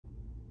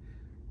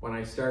When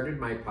I started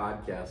my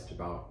podcast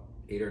about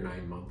 8 or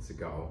 9 months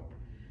ago,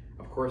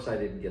 of course I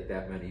didn't get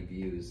that many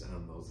views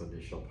on those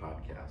initial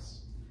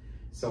podcasts.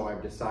 So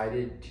I've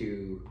decided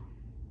to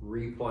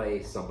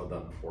replay some of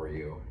them for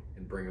you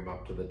and bring them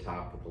up to the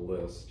top of the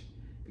list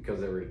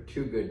because they were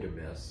too good to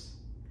miss.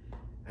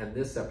 And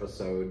this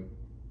episode,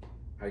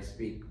 I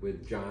speak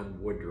with John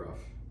Woodruff.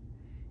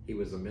 He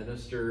was a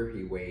minister,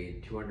 he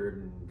weighed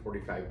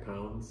 245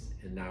 pounds,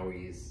 and now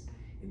he's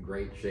in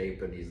great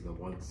shape and he's in the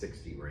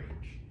 160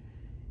 range.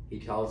 He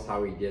tells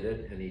how he did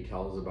it, and he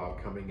tells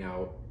about coming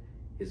out,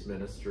 his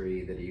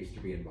ministry that he used to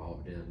be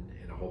involved in,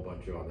 and a whole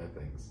bunch of other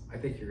things. I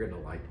think you're going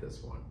to like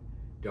this one.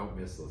 Don't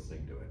miss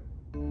listening to it.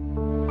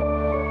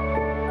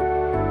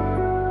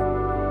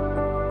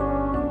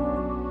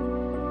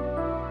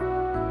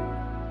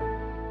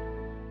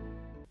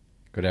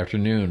 Good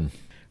afternoon.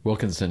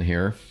 Wilkinson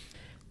here.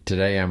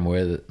 Today I'm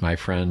with my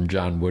friend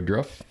John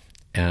Woodruff.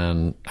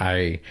 And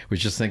I was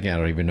just thinking, I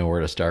don't even know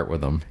where to start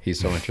with him. He's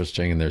so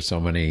interesting, and there's so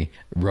many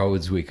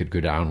roads we could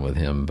go down with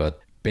him. But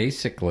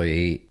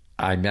basically,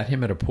 I met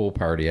him at a pool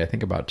party, I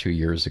think about 2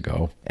 years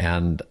ago.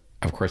 And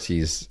of course,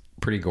 he's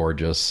pretty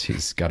gorgeous.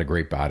 He's got a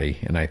great body.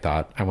 And I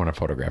thought, I want to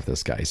photograph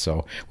this guy.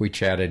 So we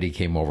chatted. He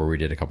came over. We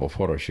did a couple of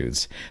photo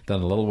shoots.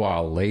 Then a little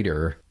while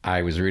later,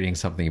 I was reading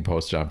something he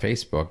posted on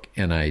Facebook,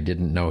 and I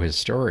didn't know his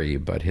story,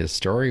 but his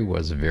story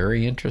was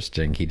very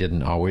interesting. He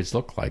didn't always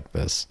look like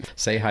this.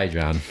 Say hi,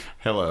 John.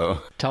 Hello.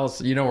 Tell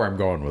us, you know where I'm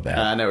going with that.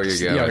 I know where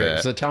you're going with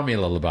that. So tell me a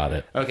little about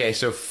it. Okay,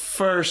 so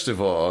first of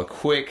all,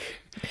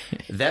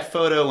 that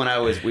photo when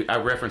I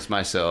referenced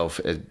myself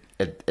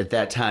at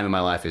that time in my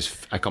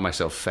life I call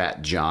myself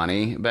Fat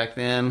Johnny back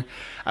then.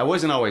 I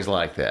wasn't always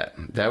like that.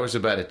 That was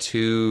about a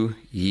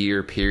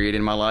 2-year period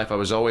in my life. I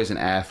was always an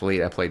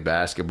athlete. I played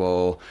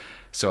basketball,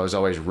 so I was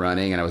always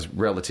running, and I was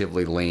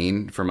relatively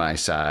lean for my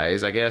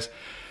size, I guess.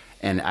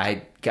 And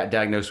I got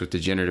diagnosed with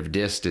degenerative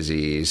disc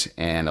disease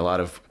and a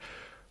lot of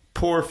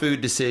poor food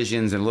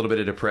decisions and a little bit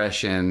of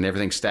depression.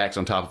 Everything stacks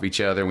on top of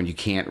each other when you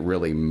can't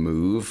really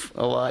move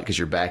a lot because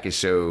your back is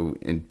so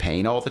in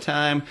pain all the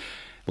time.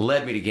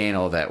 Led me to gain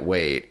all that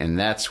weight, and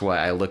that's why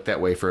I looked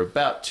that way for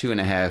about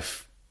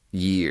 2.5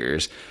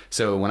 years.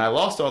 So when I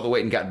lost all the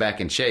weight and got back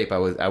in shape,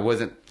 I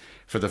wasn't,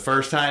 for the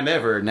first time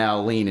ever,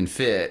 now lean and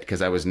fit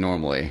because I was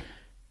normally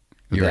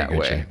that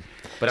way. Shape.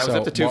 But I was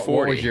up to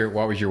 240.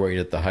 What was your weight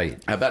at the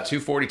height? About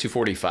 240,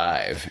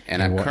 245,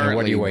 and I'm currently,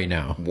 what do you weigh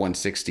now?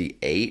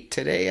 168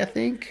 today, I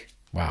think.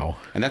 Wow.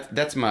 And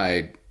that's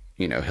my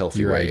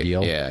healthy your weight.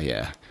 Ideal?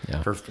 Yeah.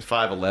 For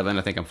 5'11",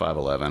 I think I'm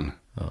 5'11".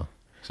 Oh.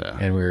 So.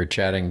 And we were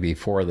chatting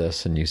before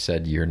this, and you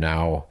said you're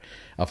now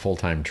a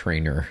full-time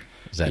trainer.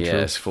 Is that true?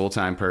 Yes,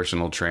 full-time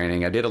personal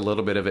training. I did a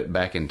little bit of it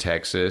back in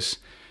Texas,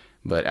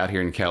 but out here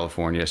in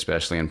California,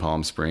 especially in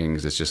Palm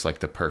Springs, it's just like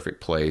the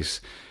perfect place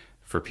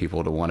for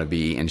people to want to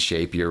be in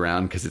shape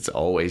year-round because it's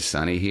always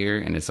sunny here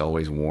and it's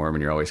always warm,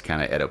 and you're always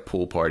kind of at a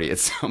pool party at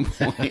some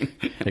point.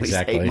 At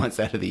Exactly. least 8 months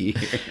out of the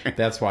year.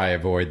 That's why I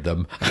avoid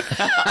them.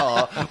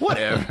 Oh,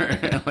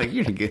 whatever. Like,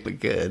 you're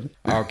good.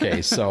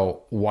 Okay,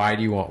 so why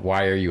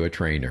are you a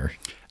trainer?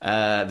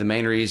 The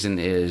main reason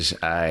is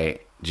I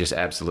just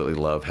absolutely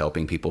love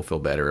helping people feel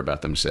better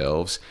about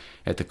themselves.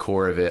 At the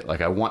core of it,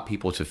 like, I want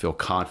people to feel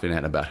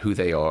confident about who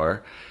they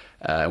are.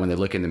 When they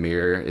look in the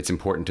mirror, it's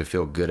important to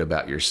feel good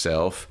about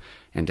yourself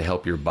and to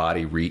help your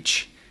body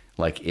reach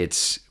like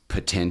its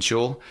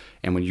potential.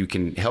 And when you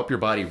can help your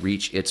body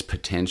reach its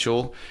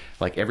potential,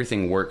 like,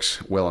 everything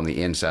works well on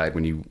the inside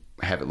when you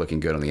have it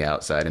looking good on the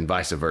outside, and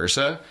vice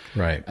versa.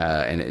 Right.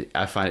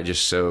 I find it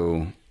just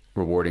so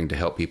rewarding to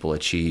help people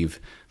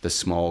achieve the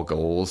small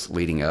goals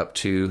leading up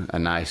to a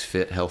nice,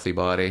 fit, healthy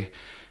body.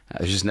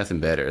 There's just nothing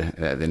better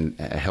than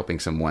helping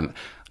someone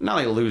not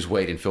only lose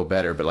weight and feel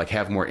better, but like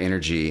have more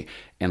energy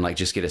and like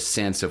just get a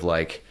sense of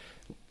like,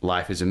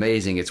 life is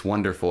amazing, it's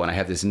wonderful, and I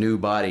have this new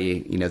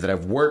body, that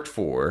I've worked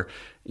for,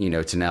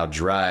 to now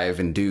drive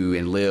and do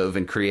and live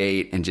and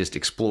create and just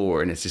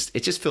explore, and it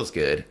just feels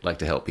good, like,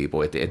 to help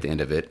people at the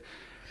end of it.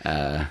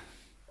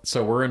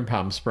 So we're in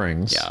Palm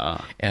Springs,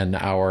 yeah, and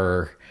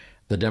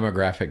the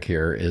demographic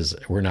here is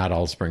we're not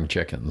all spring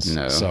chickens.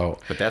 No,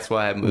 but that's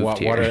why I moved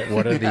here.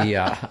 What are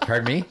the,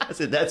 pardon me? I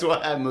said, that's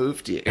why I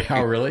moved here.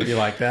 Oh, really? You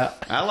like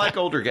that? I like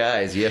older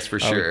guys, yes, for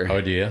sure.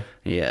 Oh, do you?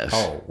 Yes.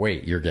 Oh,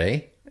 wait, you're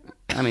gay?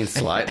 I mean,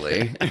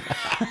 slightly.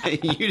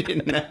 You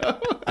didn't know?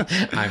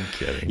 I'm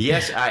kidding.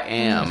 Yes, I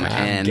am.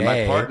 And gay.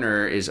 My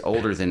partner is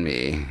older than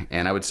me.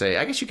 And I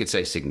guess you could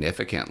say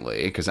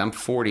significantly, because I'm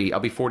 40. I'll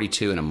be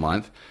 42 in a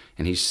month,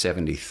 and he's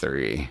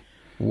 73.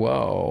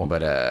 Whoa.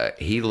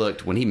 But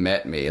when he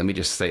met me, let me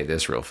just say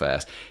this real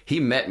fast. He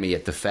met me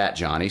at the Fat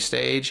Johnny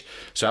stage.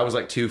 So I was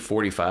like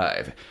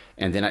 245.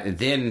 And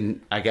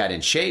then I got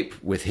in shape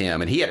with him,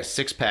 and he had a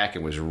six-pack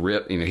and was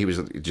ripped. He was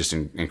just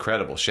in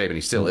incredible shape, and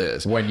he still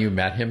is. When you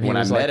met him, when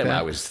I met him,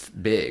 I was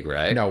big,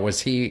 right? No,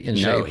 was he in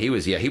shape? No, he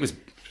was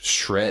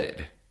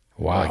shredded.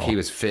 Wow. Like, he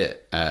was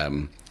fit.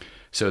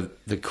 So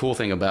the cool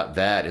thing about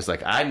that is,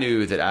 like, I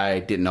knew that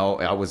I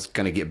was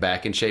going to get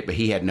back in shape, but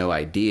he had no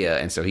idea.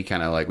 And so he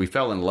kind of, like, we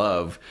fell in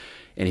love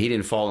And he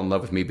didn't fall in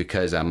love with me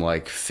because I'm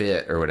like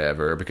fit or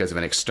whatever, or because of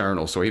an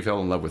external. So he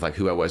fell in love with like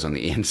who I was on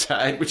the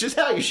inside, which is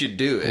how you should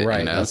do it. Right.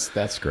 You know?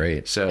 That's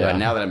great. So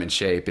now that I'm in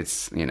shape,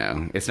 it's, you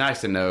know, it's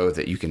nice to know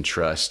that you can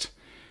trust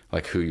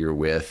like who you're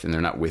with, and they're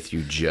not with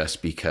you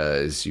just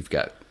because you've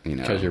got, you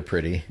know, because you're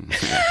pretty.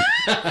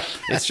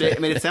 It's I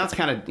mean, it sounds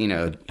kind of, you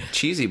know,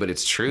 cheesy, but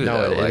it's true.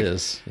 No, though. it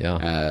is.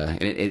 Yeah.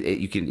 And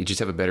you just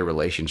have a better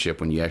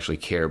relationship when you actually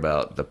care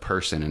about the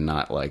person and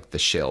not like the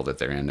shell that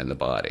they're in the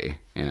body.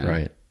 You know?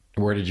 Right.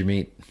 Where did you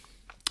meet?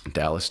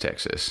 Dallas,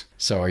 Texas.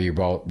 So were you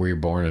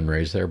born and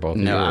raised there, both?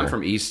 No, I'm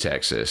from East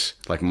Texas,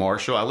 like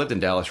Marshall. I lived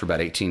in Dallas for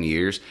about 18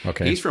 years.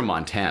 Okay. He's from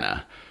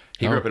Montana.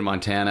 He grew up in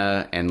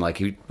Montana, and like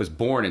he was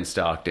born in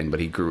Stockton,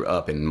 but he grew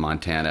up in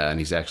Montana, and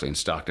he's actually in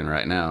Stockton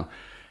right now.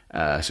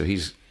 So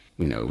he's,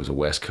 you know, was a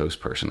West Coast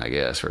person, I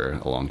guess, for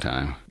a long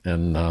time.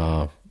 And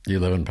you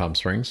live in Palm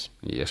Springs?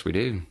 Yes, we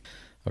do.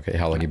 Okay,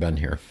 how long you been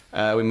here?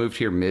 We moved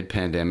here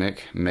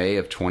mid-pandemic, May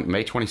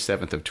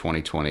 27th of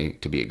 2020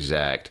 to be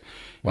exact.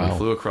 Wow. And we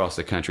flew across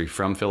the country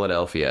from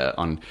Philadelphia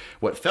on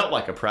what felt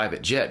like a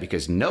private jet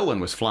because no one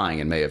was flying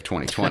in May of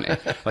 2020.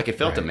 Like it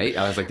felt amazing.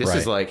 I was like, this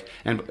is like,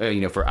 and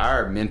you know, for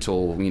our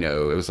mental, you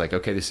know, it was like,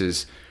 okay, this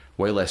is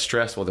way less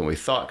stressful than we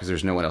thought because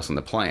there's no one else on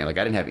the plane. Like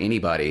I didn't have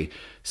anybody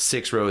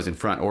 6 rows in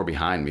front or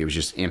behind me. It was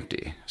just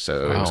empty.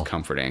 So it was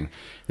comforting.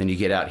 Then you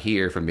get out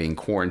here from being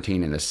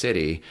quarantined in the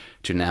city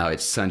to now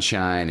it's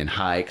sunshine and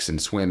hikes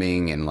and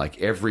swimming and like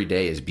every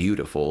day is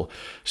beautiful.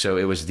 So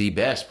it was the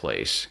best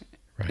place,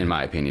 in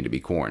my opinion, to be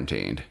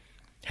quarantined.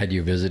 Had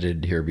you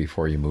visited here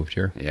before you moved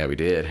here? Yeah, we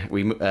did.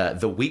 We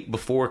the week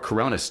before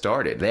Corona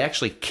started, they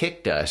actually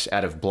kicked us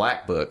out of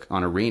Black Book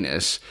on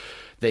Arenas.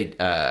 They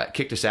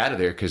kicked us out of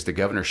there because the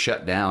governor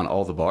shut down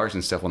all the bars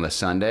and stuff on the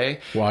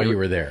Sunday. While you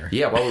were there?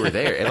 Yeah, while we were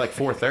there at like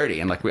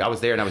 4:30, and like I was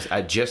there, and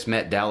I just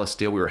met Dallas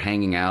Steele. We were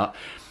hanging out,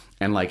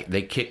 and like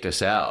they kicked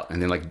us out, and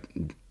then like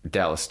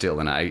Dallas Steele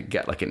and I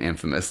got like an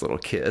infamous little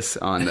kiss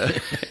on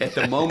the at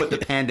the moment the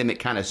pandemic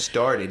kind of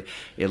started,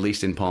 at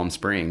least in Palm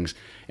Springs,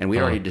 and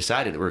we already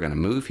decided that we were going to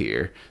move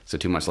here. So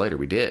 2 months later,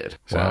 we did.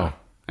 So, wow.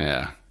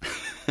 Yeah,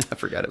 I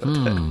forgot about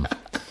that.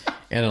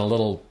 And a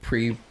little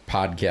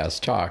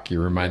pre-podcast talk,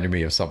 you reminded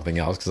me of something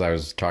else because I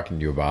was talking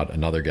to you about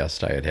another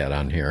guest I had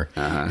on here.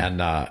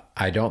 And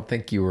I don't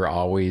think you were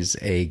always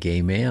a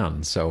gay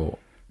man. So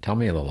tell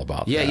me a little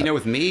about that. Yeah, you know,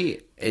 with me...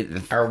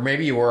 or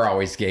maybe you were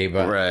always gay,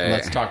 but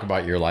let's talk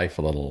about your life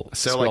a little.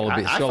 So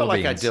like, I felt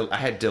like I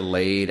had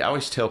delayed. I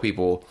always tell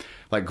people,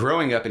 like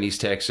growing up in East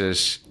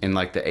Texas in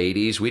like the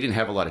 80s, we didn't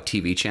have a lot of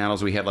TV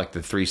channels. We had like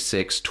the 3,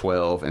 6,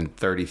 12, and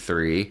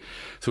 33.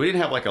 So we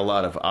didn't have like a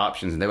lot of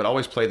options. And they would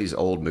always play these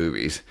old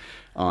movies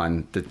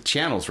on the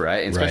channels,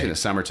 right? And especially in the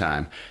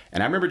summertime.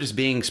 And I remember just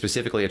being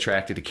specifically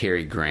attracted to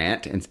Cary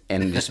Grant and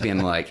just being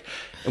like,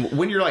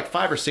 when you're like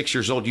 5 or 6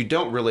 years old, you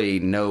don't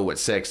really know what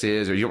sex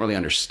is, or you don't really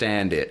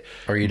understand it.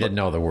 Or you didn't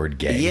know the word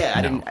gay. Yeah,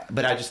 I didn't,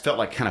 but I just felt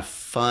like kind of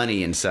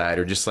funny inside,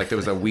 or just like there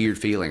was a weird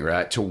feeling,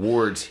 right,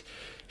 towards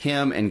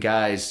him and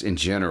guys in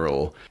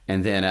general.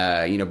 And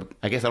then, you know,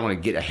 I guess I don't want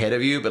to get ahead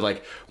of you, but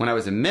like when I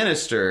was a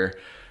minister,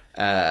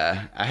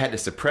 I had to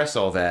suppress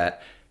all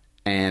that.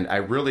 And I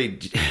really,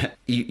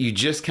 you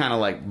just kind of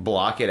like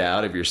block it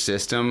out of your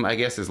system, I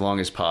guess, as long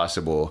as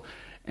possible.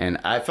 And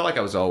I felt like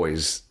I was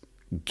always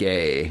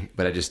gay,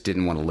 but I just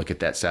didn't want to look at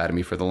that side of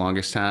me for the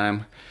longest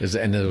time. Was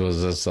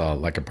this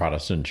like a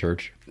Protestant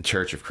church?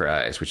 Church of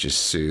Christ, which is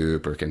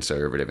super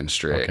conservative and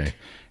strict. Okay.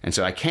 And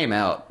so I came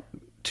out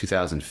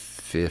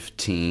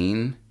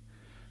 2015.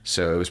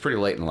 So it was pretty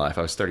late in life.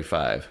 I was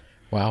 35.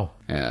 Wow.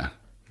 Yeah.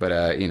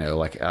 But, you know,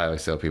 like I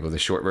always tell people, the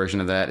short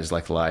version of that is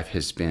like life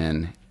has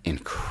been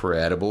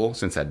incredible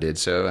since I did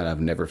so, and I've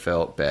never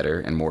felt better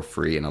and more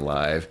free and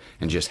alive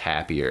and just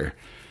happier.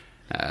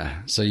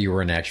 So you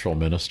were an actual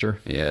minister?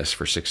 Yes,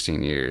 for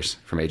 16 years,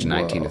 from age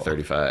 19 to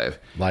 35.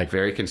 Like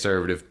very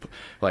conservative,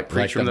 like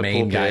preach from the the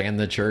main pulpit. guy in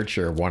the church,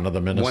 or one of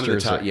the ministers? One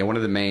of the top, yeah, one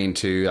of the main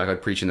two. I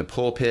would preach in the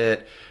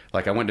pulpit.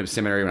 Like I went to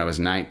seminary when I was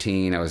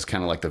 19. I was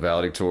kind of like the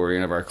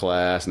valedictorian of our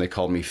class, and they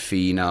called me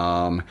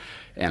Phenom.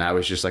 And I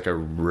was just like a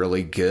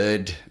really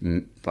good,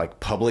 like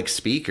public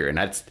speaker. And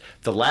that's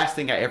the last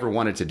thing I ever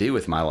wanted to do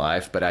with my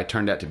life, but I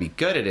turned out to be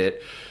good at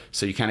it.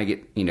 So you kind of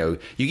get, you know,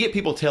 you get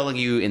people telling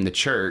you in the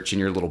church, in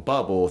your little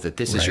bubble, that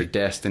this is your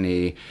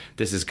destiny.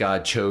 This is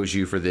God chose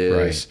you for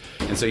this.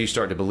 Right. And so you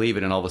start to believe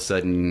it. And all of a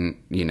sudden,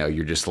 you know,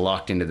 you're just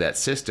locked into that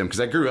system.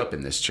 Because I grew up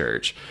in this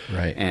church.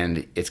 Right.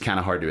 And it's kind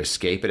of hard to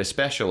escape it,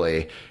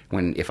 especially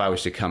when, if I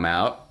was to come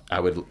out, I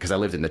would, because I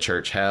lived in the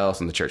church house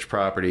and the church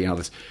property and all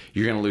this.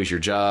 You're going to lose your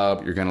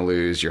job. You're going to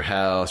lose your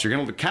house. You're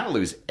going to kind of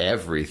lose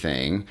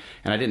everything.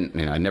 And I didn't,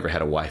 you know, I never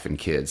had a wife and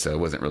kids, so I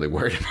wasn't really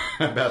worried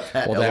about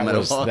that. Well,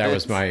 that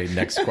was my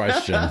next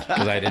question,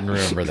 because I didn't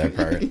remember that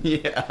part.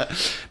 Yeah,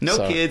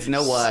 no kids,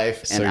 no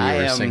wife, so and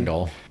you were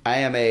single. I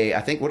am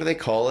I think, what do they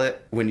call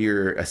it when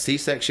you're a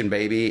C-section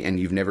baby and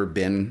you've never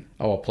been?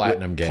 Oh, a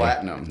platinum gay.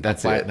 Platinum.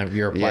 That's platinum. it.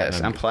 You're a platinum.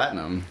 Yes, I'm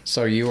platinum.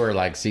 So you were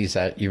like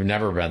C-set. You've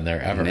never been there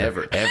ever.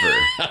 Never, ever.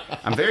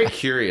 I'm very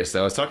curious,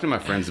 though. I was talking to my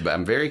friends about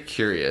I'm very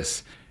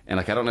curious. And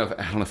like, I don't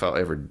know if I'll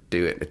ever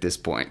do it at this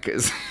point,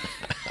 because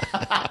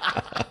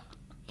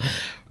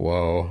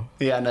Whoa.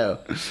 yeah, I know.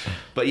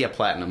 But yeah,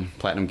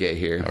 platinum gay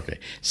here. Okay.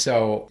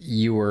 So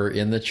you were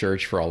in the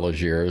church for all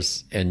those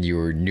years, and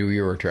knew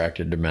you were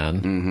attracted to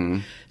men. Mm-hmm.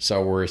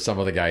 So were some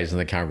of the guys in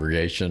the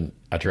congregation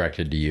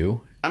attracted to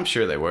you? I'm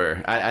sure they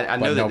were. I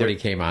know But that nobody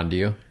came on to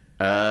you?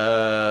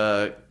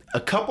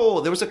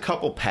 there was a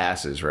couple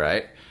passes,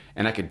 right?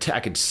 And I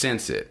could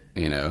sense it,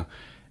 you know.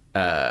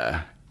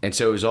 And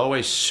so it was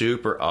always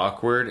super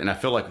awkward, and I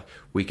feel like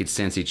we could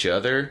sense each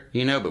other,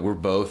 you know, but we're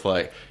both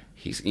like,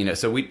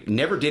 so we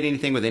never did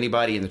anything with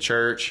anybody in the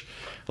church.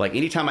 Like,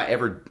 anytime I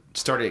ever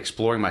started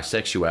exploring my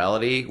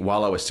sexuality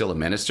while I was still a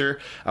minister,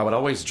 I would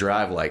always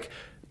drive like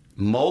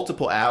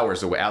multiple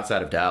hours away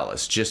outside of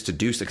Dallas just to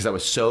do so, because I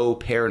was so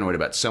paranoid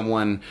about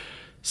someone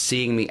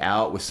seeing me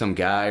out with some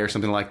guy or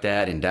something like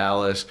that in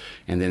Dallas,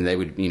 and then they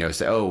would, you know,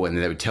 say, oh, and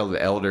then they would tell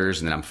the elders,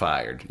 and then I'm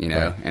fired, you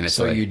know. Right. And it's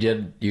so like, you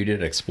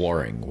did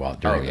exploring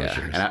during those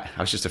years. And I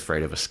was just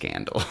afraid of a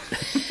scandal.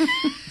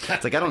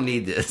 It's like, I don't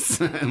need this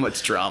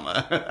much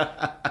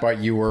drama. But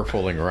you were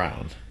fooling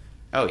around.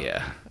 Oh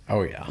yeah.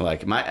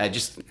 Like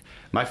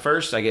my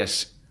first, I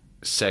guess,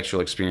 sexual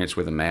experience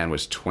with a man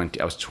was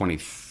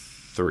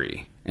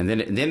 23, and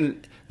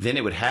then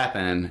it would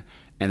happen,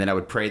 and then I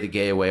would pray the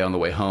gay away on the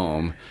way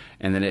home.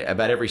 And then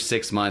about every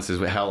 6 months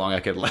is how long I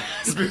could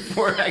last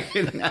before I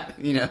could,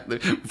 you know,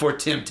 before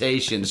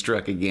temptation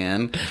struck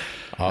again.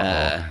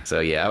 So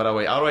yeah, I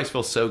would always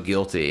feel so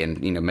guilty,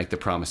 and, you know, make the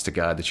promise to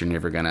God that you're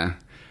never gonna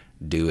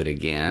do it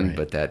again, right.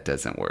 But that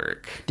doesn't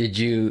work. Did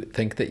you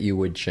think that you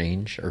would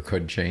change or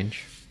could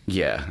change?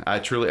 Yeah, I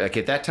truly, like,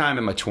 at that time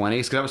in my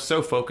 20s, because I was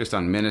so focused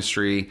on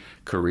ministry,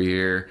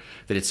 career,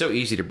 that it's so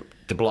easy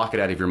to block it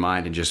out of your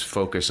mind and just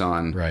focus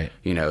on, right,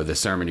 you know, the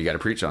sermon you got to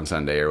preach on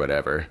Sunday or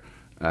whatever.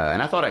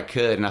 And I thought I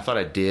could, and I thought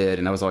I did,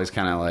 and I was always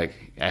kind of like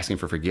asking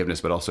for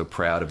forgiveness, but also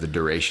proud of the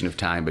duration of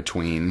time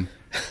between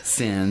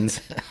sins.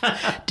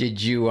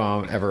 Did you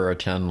ever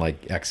attend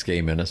like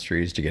ex-gay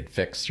ministries to get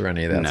fixed or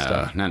any of that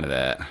stuff? No, none of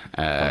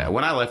that.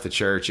 When I left the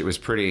church, it was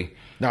pretty...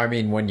 No, I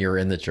mean when you're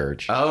in the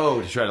church.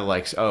 Oh, to try to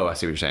like... Oh, I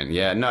see what you're saying.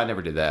 Yeah, no, I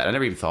never did that. I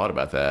never even thought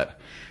about that.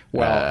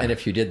 Well, and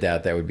if you did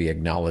that, that would be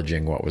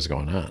acknowledging what was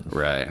going on.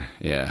 Right,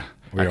 yeah.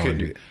 We don't want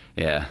to do...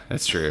 Yeah,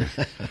 that's true.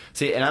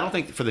 See, and I don't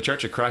think for the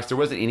Church of Christ, there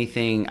wasn't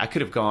anything... I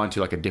could have gone to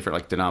like a different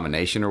like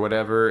denomination or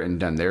whatever and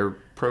done their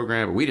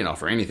program, but we didn't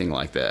offer anything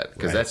like that,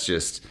 because that's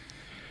just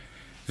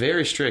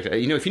very strict.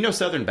 You know, if you know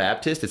Southern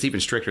Baptist, it's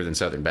even stricter than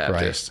Southern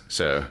Baptist.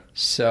 Right.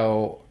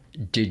 So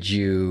did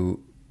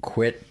you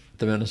quit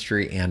the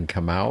ministry and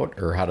come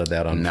out, or how did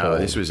that unfold? No,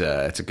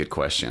 it's a good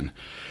question.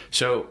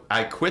 So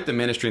I quit the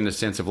ministry in the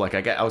sense of like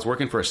I was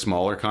working for a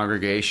smaller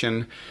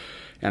congregation,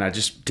 and I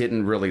just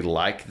didn't really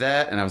like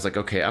that. And I was like,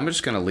 okay, I'm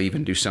just going to leave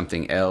and do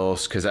something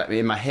else. Because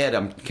in my head,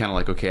 I'm kind of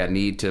like, okay, I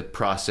need to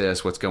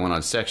process what's going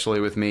on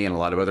sexually with me and a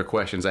lot of other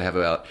questions I have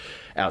about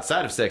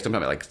outside of sex. I'm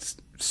talking about like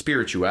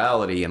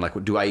spirituality and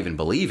like, do I even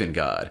believe in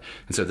God?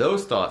 And so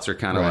those thoughts are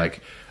kind of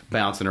like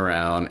bouncing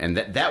around. And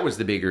that was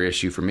the bigger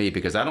issue for me,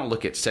 because I don't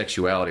look at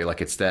sexuality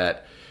like it's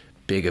that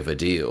big of a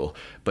deal.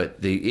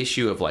 But the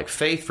issue of like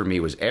faith for me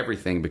was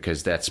everything,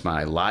 because that's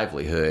my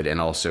livelihood, and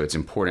also it's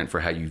important for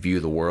how you view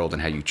the world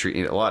and how you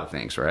treat a lot of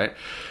things, right?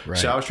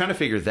 So I was trying to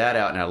figure that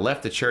out, and I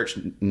left the church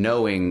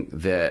knowing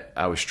that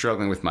I was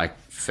struggling with my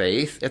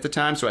faith at the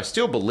time. So I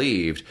still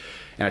believed,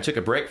 and I took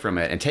a break from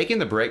it, and taking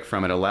the break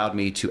from it allowed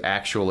me to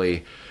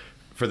actually,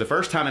 for the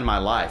first time in my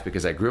life,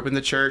 because I grew up in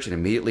the church and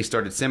immediately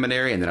started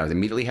seminary, and then I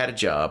immediately had a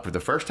job. For the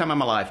first time in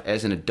my life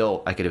as an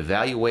adult, I could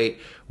evaluate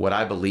what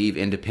I believe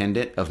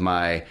independent of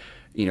my,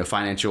 you know,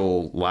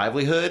 financial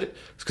livelihood,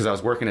 because I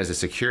was working as a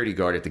security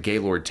guard at the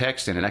Gaylord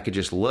Texan, and I could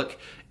just look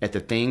at the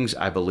things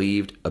I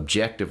believed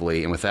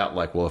objectively and without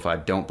like, well, if I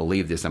don't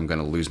believe this, I'm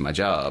going to lose my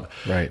job.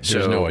 Right.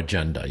 There's no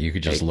agenda. You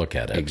could just look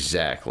at it.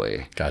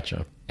 Exactly.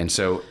 Gotcha. And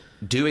so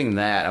doing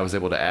that, I was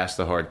able to ask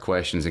the hard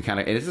questions and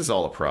and this is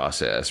all a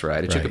process,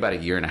 right? It took about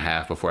 1.5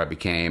 years before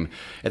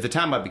at the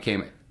time I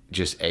became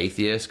just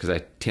atheist, because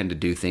I tend to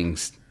do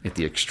things at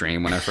the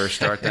extreme when I first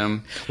start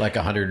them. Like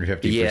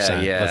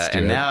 150%. Yeah.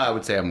 And now I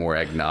would say I'm more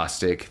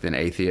agnostic than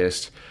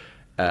atheist.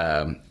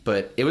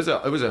 But it was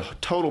a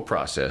total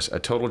process, a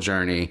total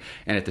journey.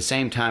 And at the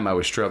same time, I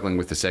was struggling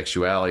with the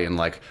sexuality and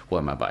like, well,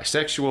 am I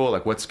bisexual?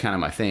 Like, what's kind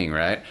of my thing,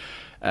 right?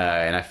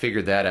 And I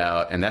figured that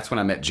out. And that's when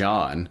I met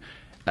John.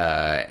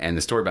 And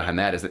the story behind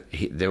that is that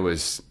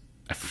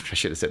I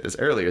should have said this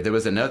earlier, there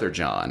was another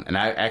John, and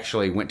I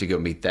actually went to go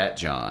meet that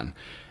John.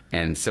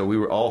 And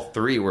so all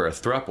three were a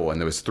throuple, and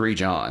there was 3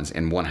 Johns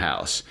in one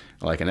house.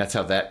 Like, and that's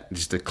how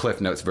just the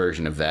Cliff Notes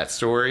version of that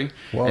story.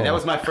 Whoa. And that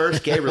was my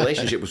first gay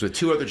relationship, was with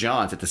 2 other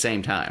Johns at the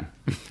same time.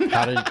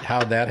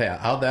 How'd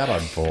that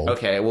unfold?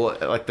 Okay, well,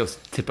 like those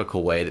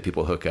typical way that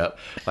people hook up.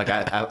 Like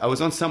I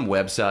was on some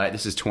website,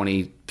 this is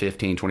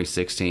 2015,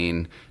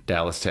 2016,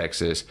 Dallas,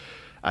 Texas.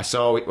 I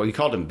saw, well, he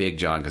called him Big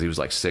John because he was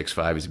like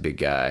 6'5", he's a big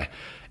guy.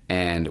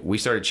 And we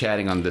started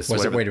chatting on this.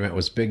 Wait a minute.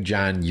 Was Big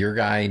John your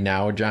guy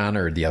now, John,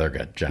 or the other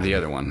guy, John? The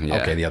other one,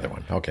 yeah. Okay, the other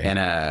one. Okay.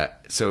 And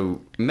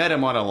so met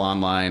him on an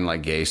online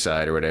like gay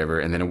site or whatever.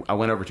 And then I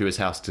went over to his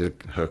house to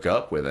hook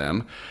up with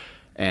him.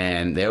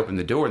 And they opened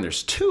the door, and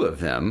there's two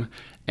of them.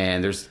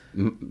 And there's,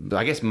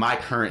 I guess, my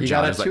current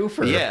John. You got a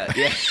twofer. Yeah.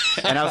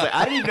 And I was like,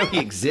 I didn't even know he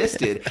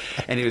existed.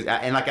 And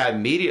I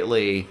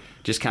immediately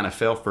just kind of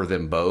fell for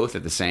them both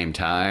at the same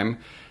time.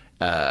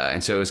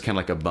 And so it was kind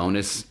of like a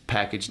bonus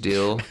package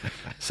deal.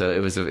 So it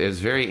was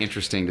very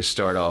interesting to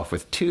start off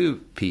with two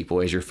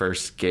people as your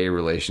first gay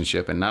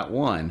relationship and not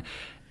one.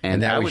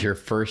 And that was your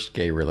first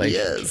gay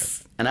relationship. Yes.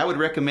 And I would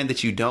recommend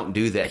that you don't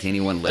do that to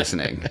anyone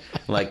listening.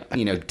 Like,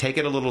 take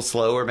it a little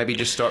slower. Maybe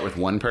just start with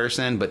one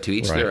person, but to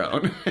each their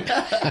own.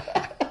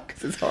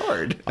 Because it's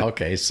hard.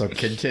 Okay, so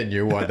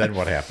continue. Then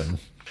what happened?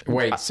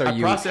 Wait, so I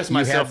processed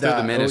myself through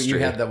the ministry. You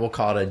had we'll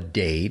call it a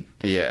date.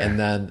 Yeah. And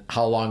then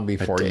how long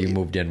before you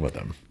moved in with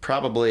him?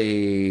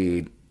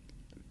 Probably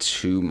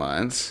 2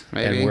 months,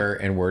 maybe.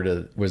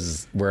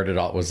 Was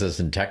this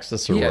in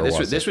Texas or where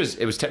was it?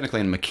 It was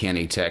technically in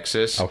McKinney,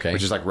 Texas. Okay.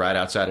 Which is like right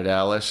outside of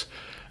Dallas.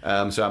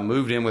 So I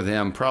moved in with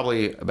them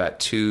probably about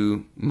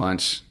 2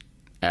 months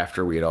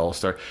after we had all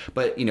started.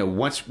 But,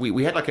 once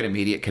we had like an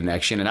immediate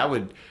connection, and I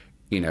would,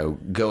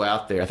 go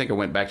out there. I think I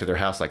went back to their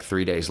house like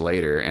 3 days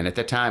later. And at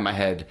that time I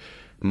had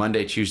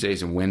Monday,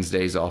 Tuesdays, and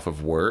Wednesdays off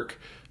of work.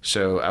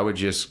 So I would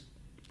just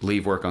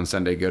leave work on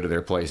Sunday, go to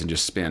their place, and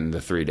just spend the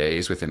 3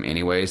 days with them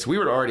anyway. So we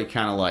were already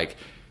kind of like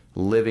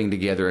living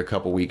together a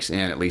couple weeks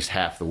in, at least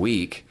half the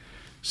week.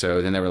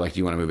 So then they were like, do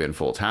you want to move in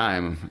full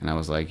time? And I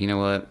was like, you know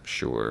what?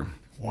 Sure.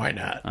 Why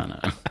not? I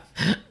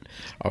know.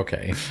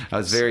 Okay. I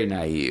was very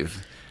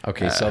naive.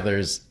 Okay, so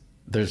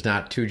there's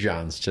not two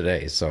Johns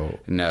today, so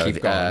no.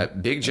 Keep going.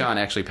 Big John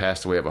actually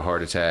passed away of a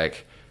heart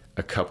attack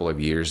a couple of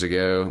years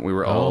ago. We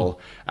were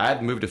I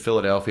had moved to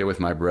Philadelphia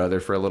with my brother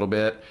for a little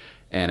bit,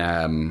 and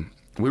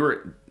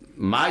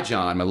my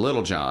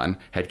little John,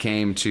 had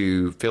came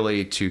to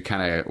Philly to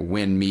kind of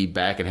win me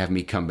back and have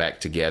me come back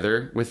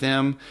together with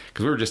them,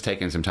 because we were just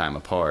taking some time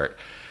apart.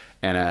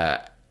 And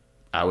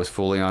I was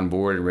fully on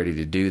board and ready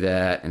to do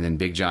that. And then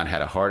Big John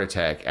had a heart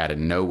attack out of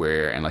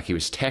nowhere, and like he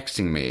was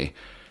texting me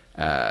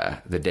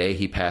the day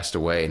he passed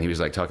away, and he was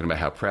like talking about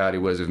how proud he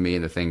was of me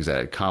and the things that I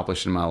had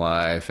accomplished in my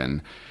life.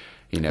 And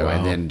wow.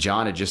 And then little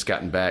John had just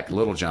gotten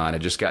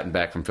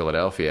back from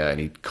Philadelphia, and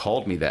he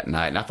called me that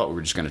night, and I thought we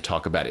were just going to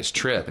talk about his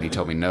trip. And he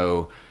told me,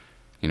 no,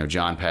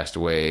 John passed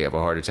away of a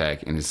heart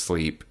attack in his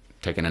sleep,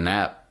 taking a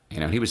nap.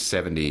 He was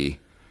 70,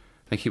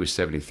 I think he was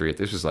 73.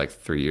 This was like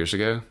 3 years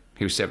ago.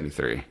 He was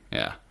 73.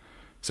 Yeah.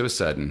 So it was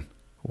sudden.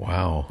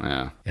 Wow.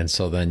 Yeah. And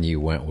so then you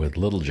went with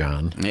Little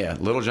John. Yeah.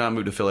 Little John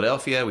moved to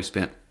Philadelphia. We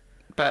spent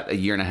about a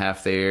year and a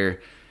half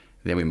there.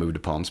 Then we moved to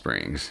Palm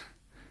Springs.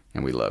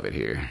 And we love it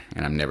here.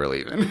 And I'm never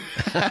leaving.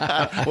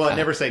 Well, I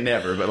never say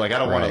never, but like I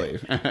don't want to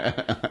leave.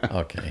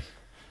 Okay.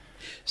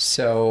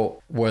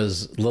 So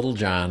was Little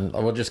John,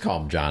 we'll just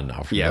call him John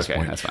now from this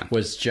point. That's fine.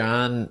 Was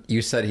John,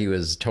 you said he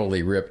was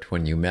totally ripped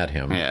when you met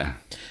him. Yeah.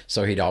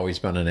 So he'd always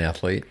been an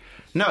athlete?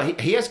 No,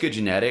 he has good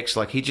genetics.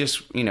 Like he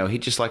just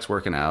likes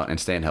working out and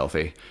staying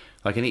healthy.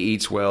 Like, and he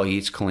eats well, he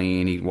eats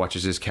clean, he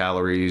watches his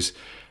calories.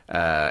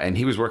 And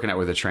he was working out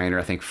with a trainer,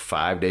 I think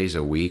 5 days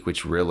a week,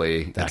 which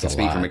really, I can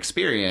speak from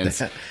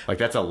experience. Like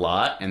that's a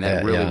lot, and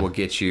that really will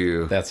get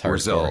you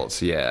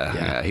results.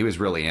 Yeah. He was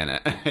really in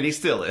it, and he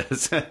still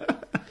is.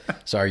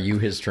 So are you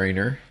his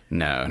trainer?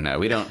 No,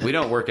 we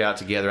don't work out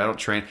together. I don't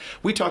train.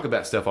 We talk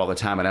about stuff all the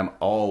time, and I'm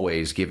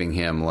always giving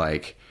him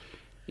like,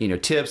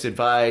 tips,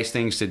 advice,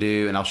 things to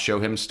do, and I'll show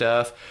him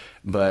stuff.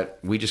 But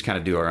we just kind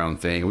of do our own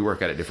thing. We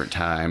work out at different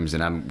times,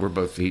 and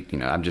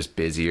I'm just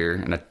busier,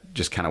 and I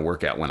just kind of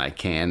work out when I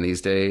can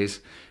these days,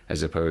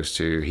 as opposed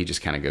to he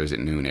just kind of goes at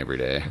noon every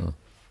day.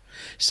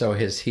 So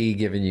has he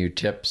given you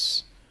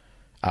tips?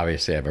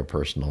 Obviously, I have a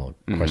personal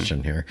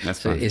question here.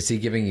 That's so fine. Is he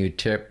giving you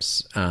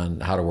tips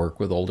on how to work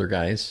with older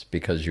guys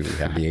because you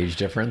have the age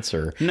difference,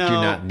 or no, do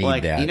you not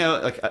need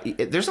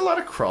that? There's a lot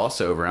of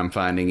crossover I'm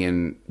finding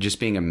in just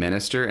being a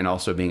minister and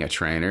also being a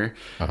trainer,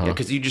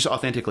 because you just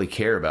authentically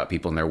care about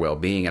people and their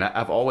well-being. And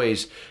I've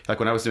always, like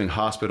when I was doing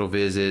hospital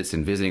visits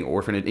and visiting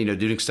orphanage,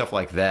 doing stuff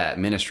like that,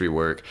 ministry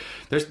work,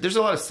 there's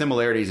a lot of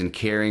similarities in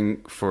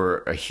caring for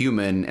a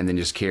human and then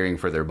just caring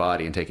for their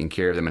body and taking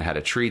care of them and how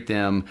to treat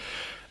them.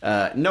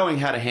 Knowing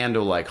how to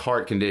handle like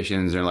heart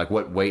conditions and like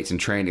what weights and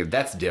training,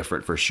 that's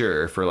different for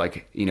sure, for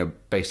like,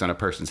 based on a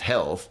person's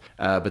health.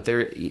 But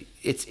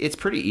it's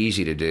pretty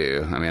easy to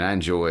do. I mean, I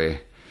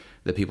enjoy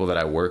the people that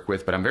I work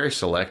with, but I'm very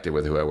selective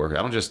with who I work with.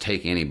 I don't just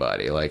take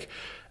anybody. Like,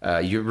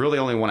 you really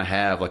only want to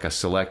have like a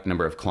select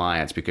number of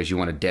clients because I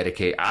want to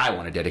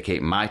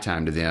dedicate my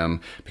time to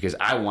them because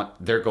I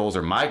want their goals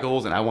are my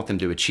goals and I want them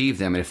to achieve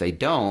them. And if they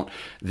don't,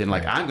 then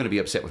like I'm going to be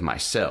upset with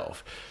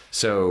myself.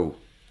 So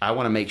I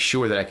want to make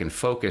sure that I can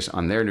focus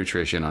on their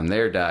nutrition, on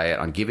their diet,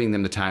 on giving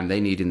them the time they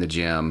need in the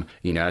gym.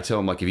 You know, I tell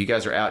them, like, if you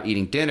guys are out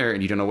eating dinner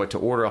and you don't know what to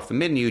order off the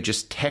menu,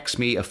 just text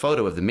me a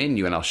photo of the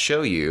menu and I'll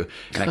show you.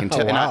 And I can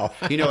tell, wow.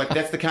 you know, like,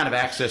 that's the kind of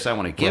access I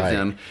want to give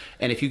them.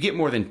 And if you get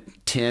more than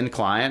 10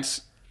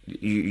 clients,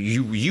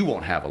 you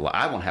won't have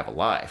I won't have a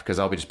life, because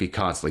I'll just be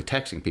constantly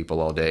texting people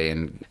all day.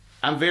 And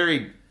I'm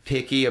very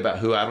picky about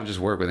who. I don't just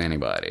work with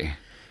anybody.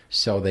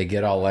 So they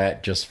get all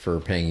that just for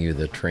paying you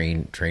the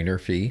trainer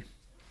fee?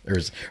 Or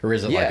is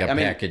it like a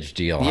package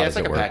deal? Yeah, it's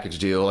like a package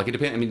deal. Like, it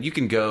depends. I mean, you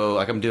can go,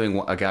 like, I'm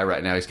doing a guy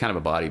right now. He's kind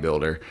of a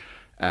bodybuilder.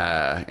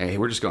 And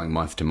we're just going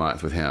month to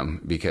month with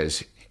him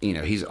because, you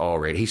know, he's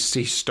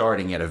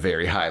starting at a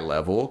very high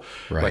level.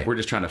 Right. Like, we're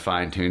just trying to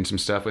fine tune some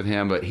stuff with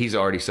him, but he's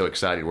already so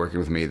excited working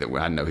with me that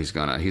I know he's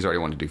already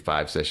wanted to do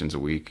 5 sessions a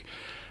week.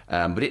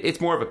 But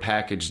it's more of a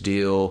package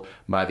deal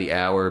by the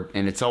hour,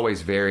 and it's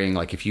always varying.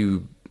 Like, if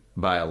you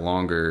buy a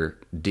longer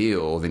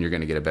deal, then you're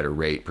going to get a better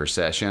rate per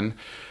session.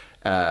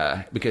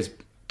 Because,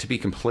 to be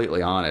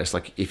completely honest,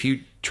 like, if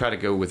you try to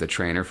go with a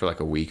trainer for like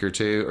a week or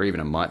 2 or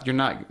even a month,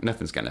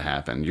 nothing's going to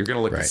happen. You're going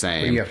to look the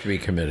same. Well, you have to be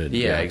committed.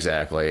 Yeah,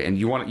 exactly. And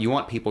you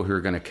want people who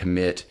are going to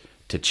commit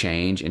to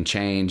change, and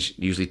change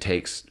usually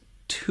takes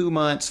 2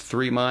 months,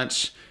 3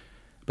 months.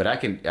 But I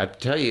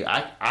tell you,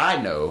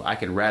 I know I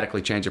can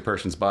radically change a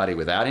person's body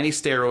without any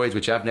steroids,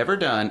 which I've never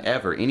done,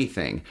 ever,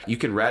 anything. You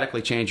can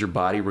radically change your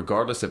body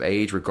regardless of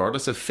age,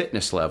 regardless of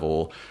fitness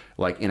level,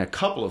 like, in a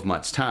couple of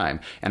months' time.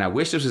 And I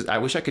wish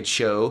I could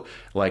show,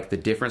 like, the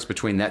difference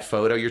between that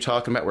photo you're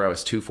talking about where I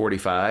was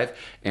 245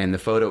 and the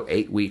photo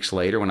 8 weeks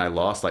later when I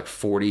lost like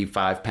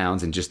 45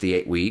 pounds in just the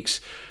 8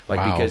 weeks. Like,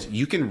 wow. Because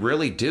you can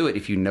really do it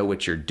if you know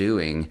what you're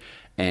doing.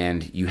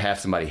 And you have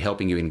somebody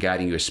helping you and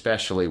guiding you,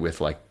 especially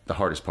with, like, the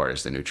hardest part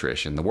is the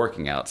nutrition. The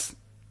working outs,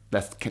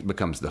 that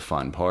becomes the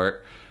fun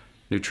part.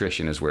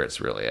 Nutrition is where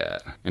it's really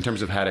at. In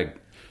terms of how to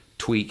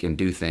tweak and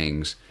do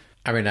things.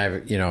 I mean,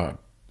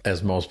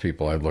 as most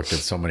people, I've looked at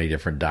so many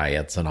different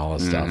diets and all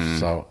this stuff.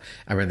 So,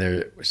 I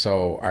mean,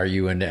 so are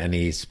you into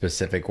any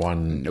specific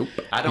one? Nope,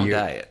 I don't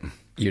diet.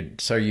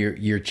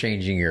 You're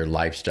changing your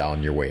lifestyle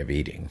and your way of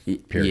eating.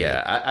 Period.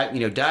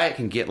 Yeah, diet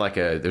can get like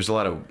there's a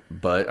lot of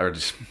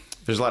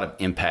there's a lot of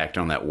impact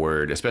on that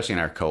word, especially in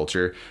our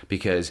culture,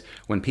 because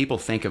when people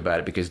think about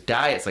it, because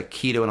diets like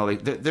keto and all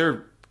that,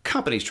 they're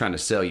companies trying to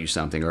sell you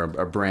something, or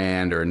a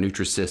brand or a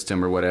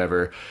Nutrisystem or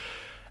whatever.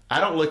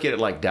 I don't look at it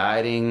like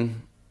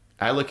dieting.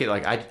 I look at it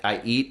like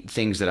I eat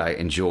things that I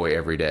enjoy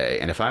every day.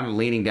 And if I'm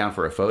leaning down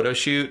for a photo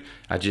shoot,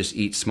 I just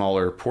eat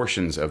smaller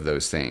portions of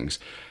those things.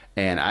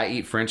 And I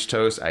eat French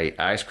toast, I eat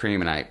ice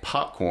cream, and I eat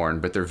popcorn,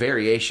 but they're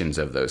variations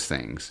of those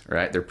things,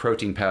 right? They're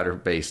protein powder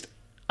based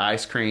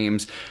ice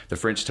creams. The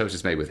French toast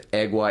is made with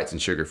egg whites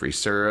and sugar-free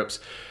syrups.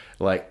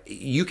 Like,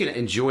 you can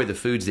enjoy the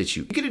foods that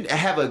you can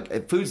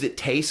have foods that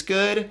taste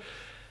good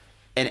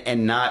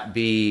and not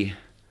be,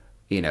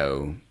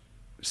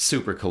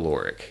 super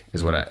caloric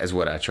is what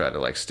I try to,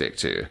 like, stick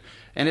to.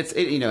 And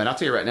and I'll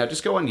tell you right now,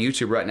 just go on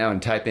YouTube right now and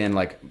type in,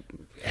 like,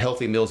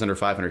 healthy meals under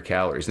 500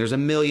 calories. And there's a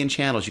million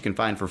channels you can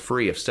find for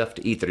free of stuff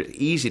to eat that are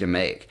easy to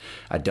make.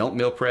 I don't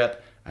meal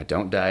prep. I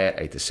don't diet.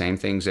 I eat the same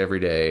things every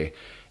day.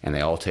 And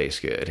they all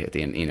taste good at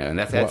the end, and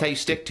that's how you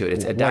stick to it.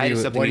 It's a diet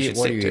is something you should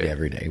stick to. What do you eat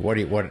every day?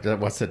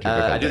 What's the typical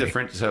I do day?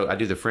 I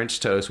do the French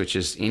toast, which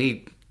is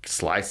any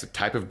slice of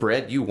type of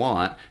bread you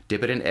want.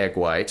 Dip it in egg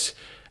whites.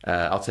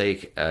 I'll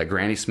take a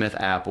Granny Smith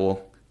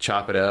apple,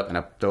 chop it up, and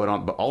I throw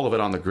all of it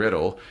on the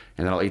griddle,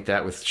 and then I'll eat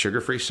that with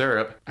sugar-free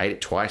syrup. I eat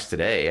it twice a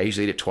day. I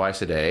usually eat it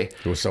twice a day.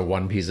 So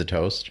 1 piece of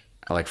toast?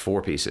 I like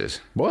 4 pieces.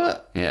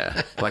 What?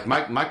 Yeah, like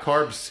my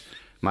carbs.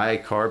 My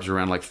carbs are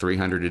around like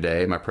 300 a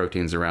day. My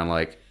protein's around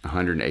like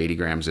 180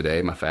 grams a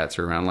day. My fats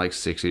are around like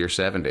 60 or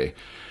 70.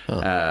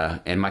 Huh.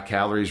 And my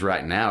calories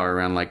right now are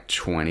around like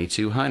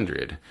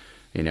 2,200.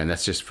 And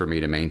that's just for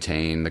me to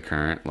maintain the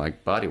current,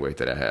 like, body weight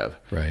that I have.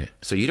 Right.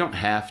 So you don't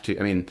have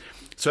to,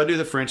 so I do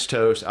the French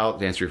toast.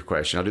 I'll answer your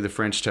question. I'll do the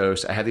French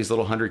toast. I have these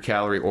little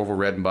 100-calorie Orville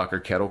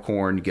Redenbacher kettle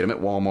corn. You get them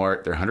at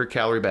Walmart. They're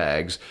 100-calorie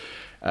bags.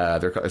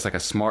 It's like a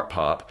Smart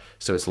Pop,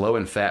 so it's low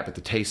in fat, but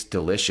the taste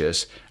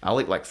delicious.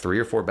 I'll eat like 3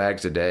 or 4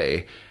 bags a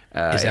day.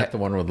 Is that the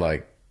one with,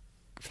 like,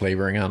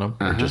 flavoring on them?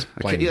 Or just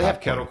plain they have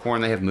kettle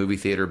corn. They have movie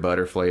theater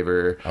butter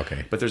flavor.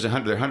 Okay. But they're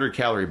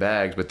 100-calorie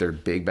bags, but they're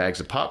big bags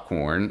of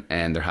popcorn,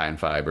 and they're high in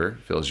fiber.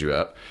 Fills you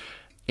up.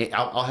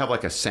 I'll have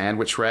like a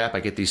sandwich wrap.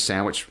 I get these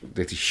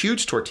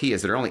huge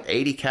tortillas that are only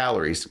 80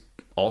 calories.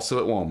 Also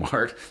at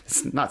Walmart.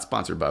 It's not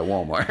sponsored by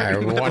Walmart.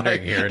 I'm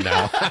wondering here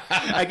now.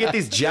 I get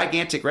these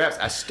gigantic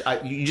wraps.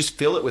 You just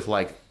fill it with,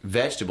 like,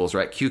 vegetables,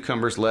 right?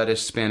 Cucumbers,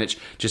 lettuce, spinach.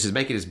 Just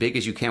make it as big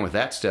as you can with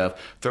that stuff.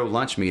 Throw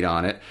lunch meat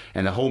on it.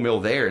 And the whole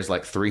meal there is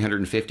like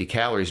 350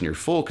 calories and you're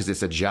full because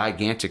it's a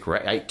gigantic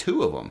wrap. I ate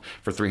 2 of them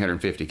for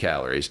 350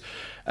 calories.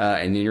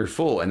 And then you're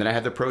full. And then I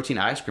have the protein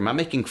ice cream. I'm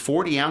making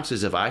 40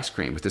 ounces of ice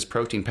cream with this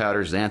protein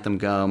powder, xanthan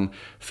gum,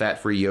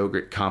 fat-free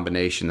yogurt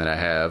combination that I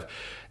have.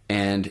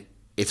 And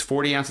it's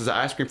 40 ounces of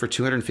ice cream for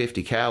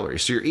 250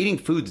 calories. So you're eating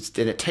food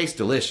and it tastes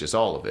delicious,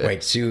 all of it.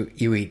 Wait, so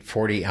you eat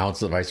 40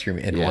 ounces of ice cream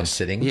in one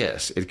sitting?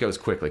 Yes, it goes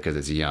quickly because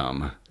it's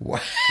yum.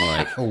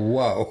 Like,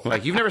 whoa.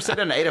 Like, you've never sat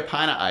down and ate a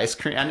pint of ice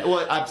cream?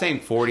 Well, I'm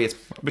saying 40. It's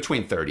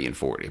between 30 and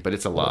 40, but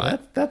it's a lot. Well,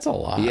 that's a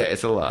lot. Yeah,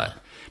 it's a lot.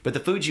 But the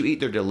foods you eat,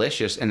 they're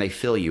delicious and they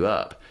fill you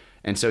up.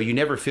 And so you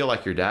never feel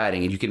like you're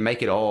dieting, and you can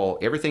make it all.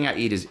 Everything I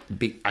eat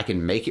I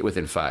can make it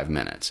within 5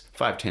 minutes,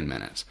 5-10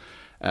 minutes.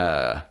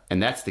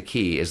 And that's the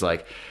key, is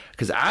like,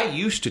 because I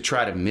used to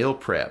try to meal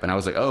prep, and I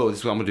was like, oh, this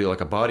is what I'm going to do,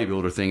 like a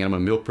bodybuilder thing, and I'm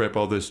going to meal prep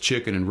all this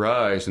chicken and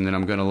rice, and then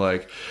I'm going to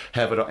like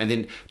have it all. And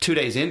then 2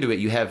 days into it,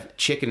 you have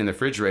chicken in the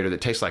refrigerator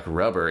that tastes like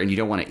rubber, and you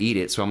don't want to eat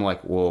it. So I'm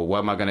like, well, what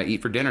am I going to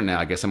eat for dinner now?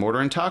 I guess I'm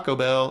ordering Taco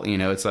Bell. You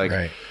know, it's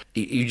like,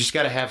 you just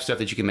got to have stuff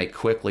that you can make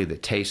quickly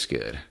that tastes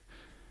good.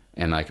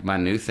 And like my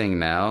new thing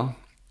now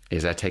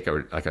is I take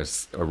a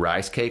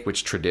rice cake,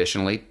 which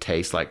traditionally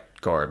tastes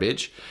like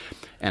garbage,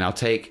 and I'll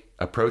take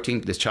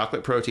this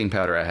chocolate protein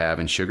powder I have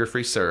and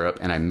sugar-free syrup,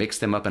 and I mix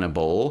them up in a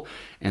bowl,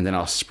 and then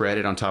I'll spread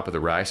it on top of the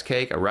rice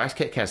cake. A rice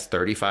cake has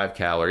 35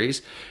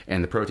 calories,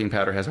 and the protein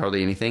powder has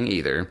hardly anything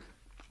either.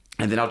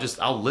 And then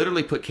I'll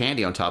literally put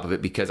candy on top of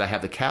it because I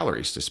have the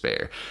calories to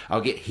spare.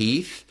 I'll get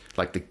Heath,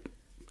 like the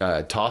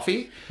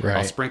toffee. Right.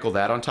 I'll sprinkle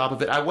that on top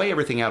of it. I weigh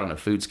everything out on a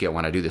food scale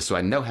when I do this, so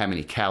I know how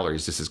many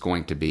calories this is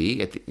going to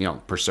be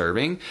per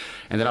serving.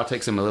 And then I'll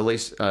take some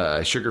Lily's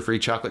sugar-free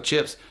chocolate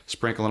chips,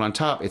 sprinkle it on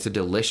top. It's a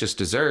delicious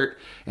dessert,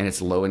 and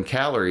it's low in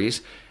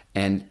calories,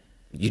 and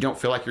you don't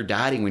feel like you're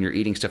dieting when you're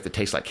eating stuff that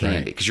tastes like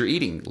candy, because you're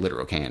eating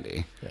literal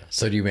candy. Yeah.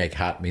 So do you make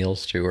hot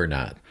meals too, or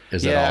not?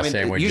 Is it all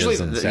sandwiches usually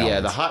and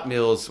salads? The hot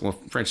meals, well,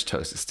 French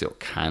toast is still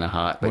kind of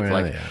hot.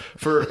 But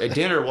for a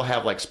dinner, we'll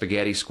have like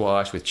spaghetti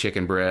squash with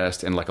chicken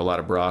breast and like a lot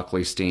of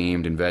broccoli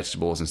steamed and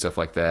vegetables and stuff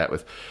like that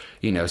with,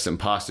 some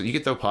pasta. You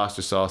can throw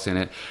pasta sauce in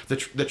it.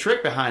 The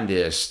trick behind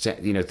this,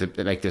 to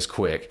make this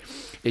quick,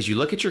 is you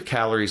look at your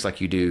calories like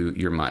you do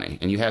your money.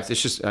 And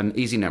it's just an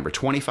easy number,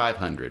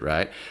 2,500,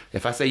 right?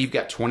 If I say you've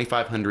got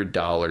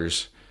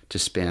 $2,500 to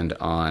spend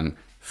on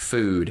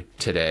food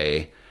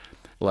today,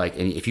 like,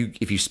 and if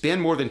you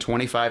spend more than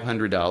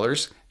 $2,500,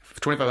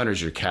 $2,500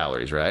 is your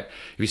calories, right?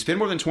 If you spend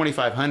more than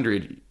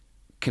 $2,500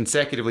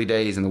 consecutively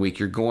days in the week,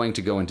 you're going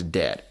to go into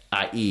debt,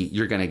 i.e.,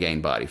 you're going to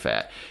gain body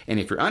fat. And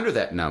if you're under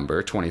that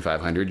number,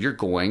 2,500, you're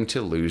going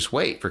to lose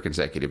weight for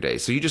consecutive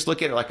days. So you just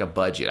look at it like a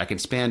budget. I can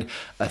spend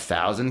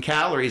 1,000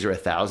 calories or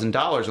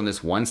 $1,000 on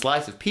this one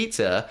slice of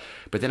pizza,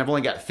 but then I've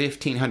only got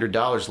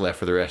 $1,500 left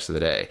for the rest of the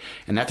day.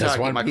 And that's how I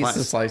get my clients. Does one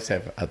piece of slice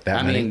have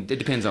that many? It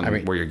depends on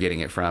where you're getting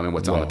it from and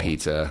what's on the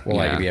pizza. Well,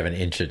 like if you have an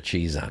inch of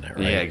cheese on it,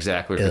 right? Yeah,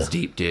 exactly. Or if it's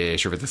deep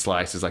dish, or if the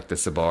slices like the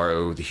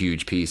Sbarro, the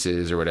huge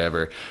pieces or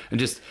whatever. And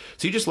so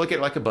you just look at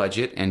it like a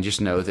budget, and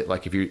just know that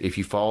like if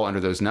you fall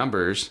under those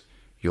numbers,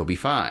 you'll be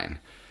fine.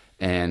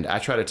 And I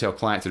try to tell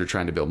clients that are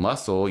trying to build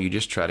muscle, you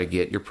just try to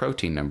get your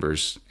protein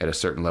numbers at a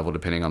certain level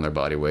depending on their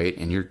body weight,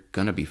 and you're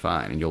going to be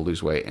fine, and you'll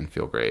lose weight and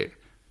feel great,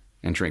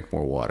 and drink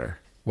more water.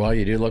 Well,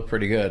 you do look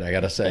pretty good, I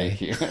got to say.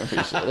 Thank you. I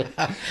appreciate it.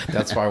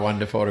 That's why I wanted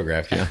to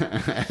photograph you.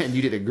 And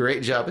you did a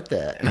great job at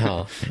that.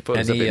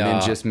 Photos up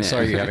at Just Men. So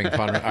are you having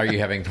fun? Are you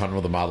having fun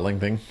with the modeling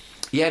thing?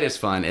 Yeah, it is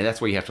fun, and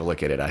that's where you have to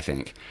look at it, I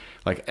think.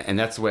 And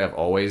that's the way I've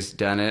always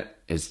done it.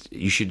 Is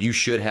you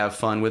should have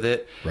fun with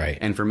it, right?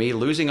 And for me,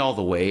 losing all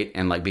the weight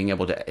and like being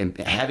able to, and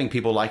having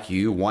people like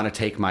you want to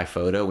take my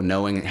photo,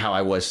 knowing how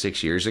I was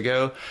 6 years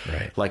ago,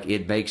 right? Like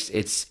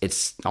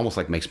it's almost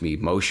like makes me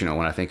emotional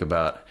when I think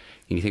about.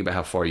 You think about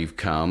how far you've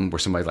come, where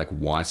somebody like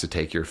wants to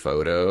take your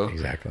photo,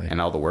 exactly,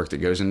 and all the work that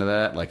goes into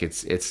that. Like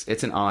it's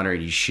an honor.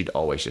 You should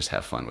always just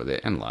have fun with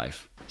it in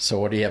life. So,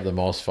 what do you have the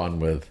most fun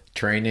with?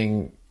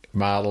 Training,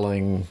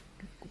 modeling,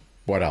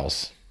 what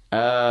else?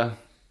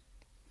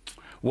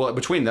 Well,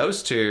 between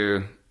those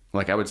two,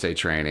 like I would say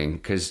training,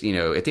 because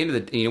at the end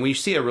of the when you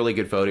see a really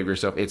good photo of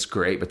yourself, it's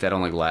great, but that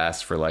only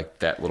lasts for like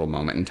that little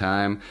moment in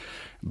time.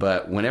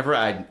 But whenever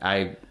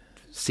I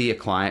see a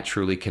client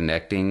truly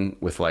connecting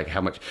with like how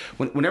much,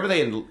 whenever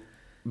they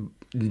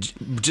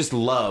just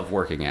love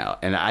working out,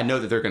 and I know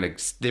that they're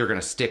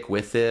gonna stick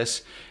with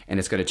this, and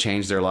it's gonna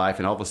change their life,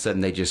 and all of a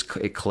sudden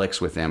it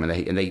clicks with them,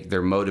 and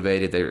they're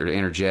motivated, they're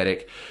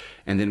energetic.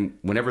 And then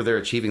whenever they're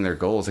achieving their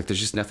goals, like there's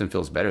just nothing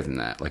feels better than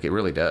that. Like it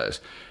really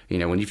does.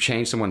 When you've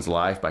changed someone's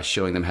life by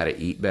showing them how to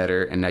eat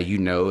better, and now you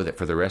know that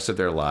for the rest of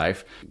their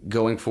life,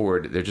 going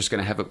forward, they're just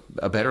going to have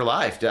a better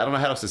life. I don't know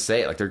how else to say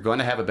it. Like they're going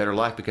to have a better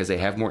life because they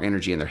have more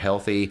energy and they're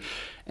healthy,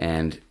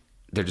 and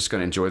they're just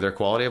going to enjoy their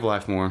quality of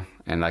life more.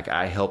 And like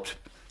I helped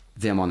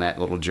them on that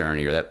little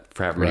journey, or that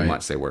for however many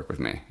months they work with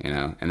me,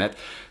 and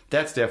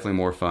that's definitely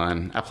more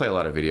fun. I play a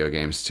lot of video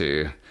games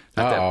too.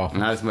 Not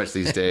as much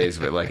these days,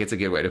 but like it's a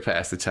good way to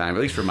pass the time,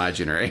 at least for my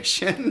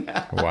generation.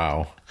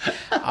 Wow.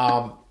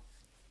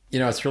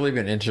 It's really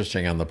been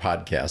interesting on the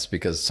podcast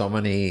because so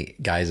many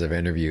guys I've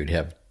interviewed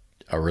have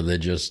a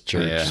religious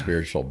church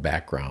spiritual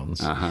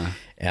backgrounds.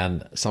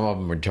 And some of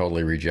them are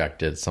totally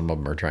rejected. Some of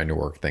them are trying to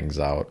work things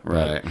out.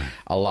 Right. But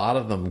a lot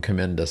of them come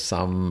into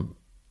some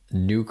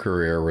new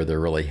career where they're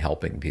really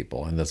helping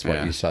people. And that's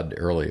what you said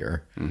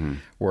earlier,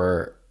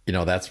 where, you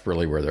know, that's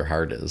really where their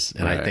heart is.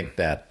 And I think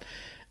that,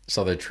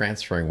 so they're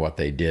transferring what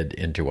they did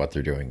into what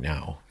they're doing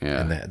now.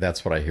 Yeah. And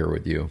that's what I hear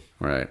with you.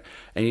 Right.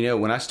 And, you know,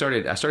 when I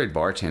started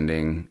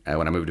bartending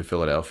when I moved to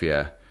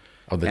Philadelphia.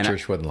 Oh, the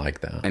church wouldn't like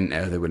that. And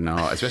no, they would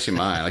not, especially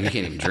mine. Like, you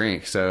can't even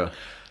drink. So,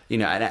 you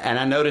know, and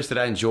I noticed that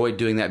I enjoyed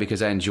doing that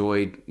because I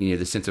enjoyed, you know,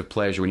 the sense of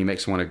pleasure when you make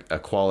someone a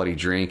quality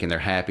drink and they're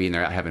happy and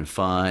they're out having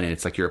fun. And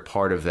it's like you're a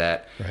part of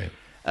that.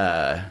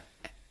 Right.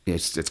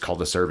 It's called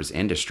the service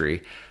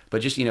industry.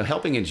 But just, you know,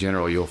 helping in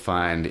general, you'll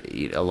find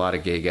a lot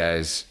of gay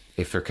guys,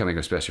 if they're coming,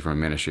 especially from a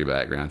ministry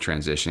background,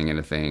 transitioning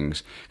into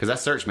things. Because that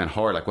search meant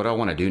hard. Like, what do I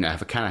want to do now? I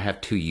kind of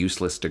have 2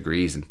 useless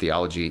degrees in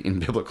theology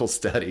and biblical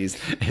studies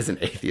as an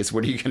atheist.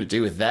 What are you going to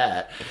do with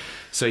that?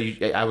 So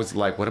I was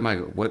like,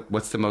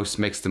 makes the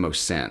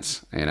most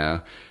sense, you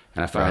know?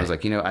 And I found I was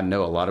like, you know, I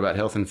know a lot about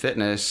health and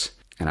fitness,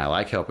 and I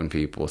like helping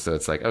people. So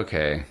it's like,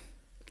 okay,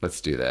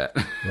 let's do that.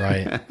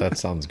 Right. That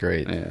sounds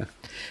great. Yeah.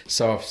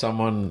 So if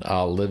someone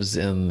lives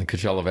in the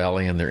Coachella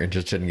Valley and they're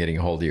interested in getting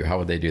a hold of you, how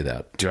would they do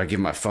that? Do I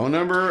give my phone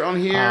number on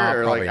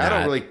here? Or like, I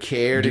don't really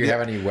care. Do you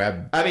have any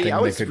web? I mean, I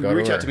always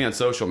reach out to me on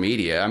social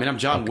media. I mean, I'm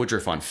John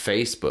Woodruff on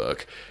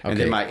Facebook. And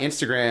then my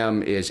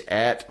Instagram is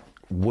at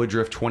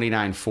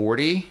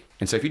Woodruff2940.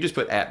 And so if you just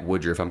put at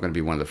Woodruff, I'm going to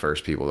be one of the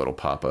first people that'll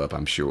pop up,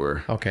 I'm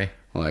sure. Okay.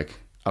 Like,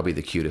 I'll be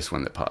the cutest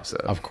one that pops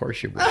up. Of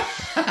course you will.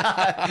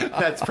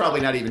 That's probably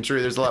not even true.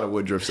 There's a lot of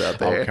Woodruffs out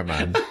there. Oh, come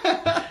on.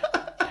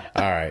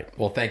 All right.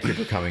 Well, thank you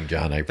for coming,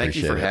 John. I appreciate it. Thank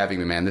you for having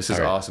me, man. This is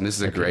awesome. This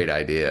is a great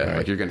idea.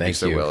 Like, you're going to do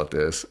so well at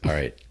this. All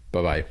right.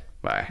 Bye-bye.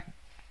 Bye.